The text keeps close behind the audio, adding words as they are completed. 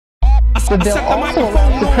The bill also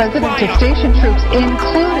allows the president to station troops,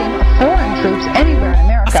 including foreign troops, anywhere in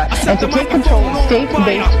America, and to take control of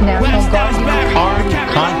state-based National Guard units. Armed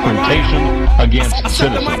confrontation against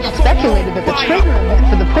citizens. Speculated that the trigger event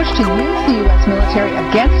for the push to use the U.S. military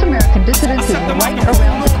against American dissidents is right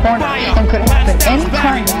around the corner and could happen any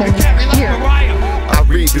time within the next year. I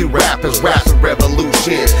read through rappers, rapping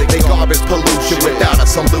revolution. They garbage pollution without a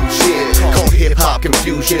solution. Cold hip-hop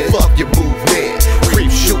confusion, fuck your movement. Creep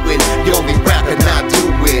shooting, you only rapping, not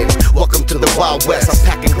doing. Welcome to the Wild West, I'm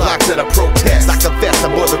packing Glocks at a protest. I confess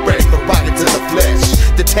I'm more than ready for rocking to the flesh.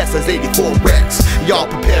 The Tesla's 84 wrecks, y'all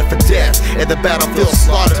prepare for death. And the battlefield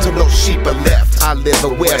slaughtered till no sheep are left. I live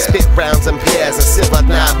aware, spit rounds and pairs, a silver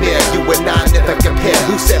nightmare. You and I never compare,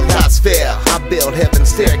 who said life's fair? I build heaven's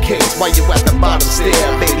staircase while you at the bottom stair.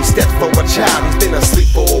 Baby steps for a child who's been asleep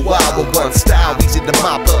for a while. With one style, easy to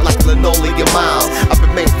mop up like linoleum miles. I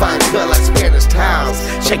remain fine cut like Spanish towels.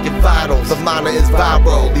 Check your vitals, Vimana is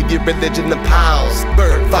viral. Leave your religion in piles.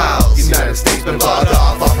 Bird files. United States been bought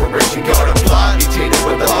off. Operation Garden Plot. Mutated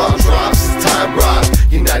when the bomb drops. It's time rock.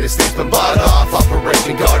 United States been bought off.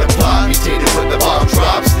 Operation Garden Plot. Mutated when the bomb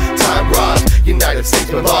drops. Time rock. United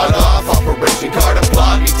States been bought off. Operation Garden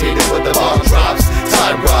Plot. Mutated when the bomb drops.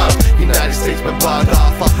 Time rock. United States been bought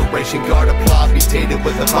off. Operation Garden Plot. Mutated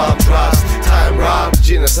when the bomb drops. Time rock.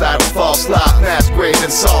 Genocidal false lie. Mass grave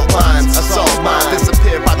and salt mines. Assault mines.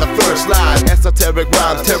 Disappear by the first line. Esoteric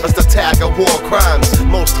rhymes. Terrorist attack of war crimes.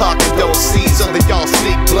 Most talking don't see, so they all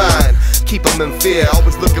sneak blind. Keep them in fear,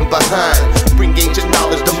 always looking behind. Bring ancient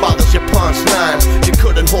knowledge, demolish your punchline. You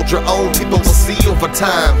couldn't hold your own, people will see over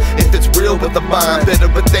time. If it's real with the mind, better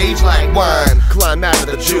with age like wine. Climb out of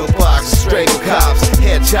the jukebox, strangle cops.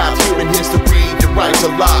 Head chops, hearing history, your rights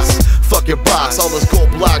are lost. Fuck your box, all those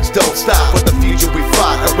gold blocks don't stop. For the future we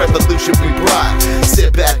fought, a revolution we brought.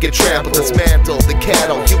 Sit back and trample, dismantle the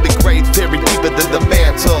cattle. Human grades buried deeper than the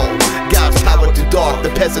mantle. God's power too dark, the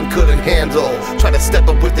peasant couldn't handle. Try to step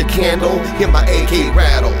up with the candle, hear my AK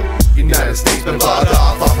rattle. United States been bought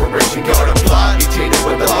off. Operation Garden Plot. Mutated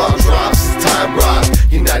when the bomb drops. It's time rock.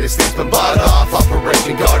 United States been bought off.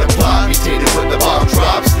 Operation Garden Plot. Mutated when the bomb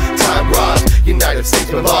drops. Time rock. United States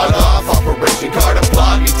been bought off. Operation Garden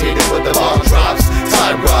Plot. Mutated when the bomb drops.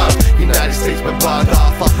 Time rock. United States been bought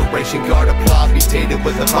off. Operation Garden Plot. Mutated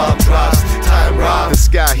when the bomb drops. Time rock. The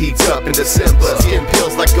sky heats up in December. Skin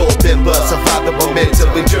peels like gold timber. Survive the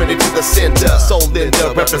momentum. We journey to the center. Soul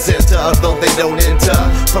Linda, representer, although they don't enter.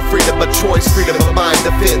 For freedom of choice, freedom of mind,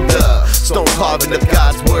 defender. Stone carving of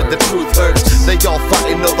God's word, the truth hurts. They all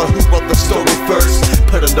fighting over who wrote the story first.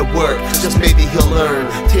 Put in the work, just maybe he'll learn.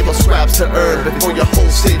 Table scraps to earn before your whole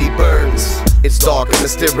city burns. It's dark and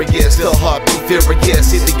mysterious, still heartbeat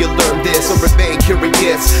furious. Either you learn this or remain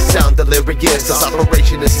curious. Sound delirious, this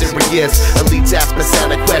operation is serious. Elites ask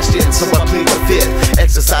Masonic questions, so I plead the fifth.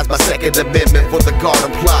 Exercise my second amendment for the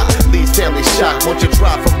Garden Plot. Leaves family shocked once you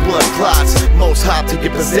drop from blood clots. Most hop to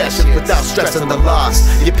your possessions without stressing the loss.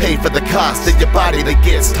 You pay for the cost of your body that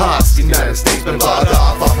gets tossed. United States been bought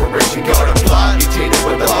off. Operation Garden Plot. Mutated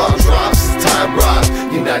when the bomb drops. It's time rock.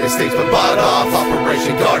 United States been bought off.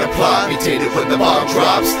 Operation Garden Plot. Mutated when the bomb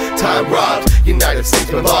drops. Time rock. United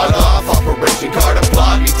States been bought off. Operation Garden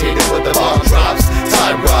Plot. Mutated when the bomb drops.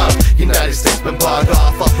 Time rock. United States been bought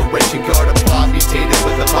off. Operation Garden Plot. Mutated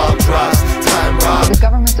when the bomb drops. Time rock. The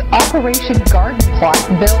government's Operation Garden Plot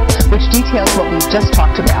bill, which details what we've just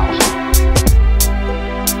talked about.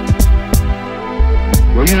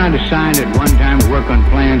 Were you not assigned at one time to work on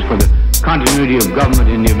plans for the continuity of government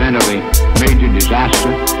in the event of a major disaster,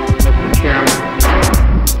 Mr. Chairman?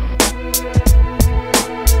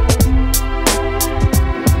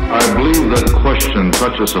 I believe that question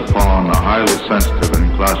touches upon a highly sensitive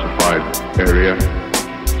and classified area,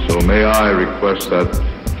 so may I request that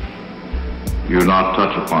you not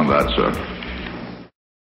touch upon that, sir.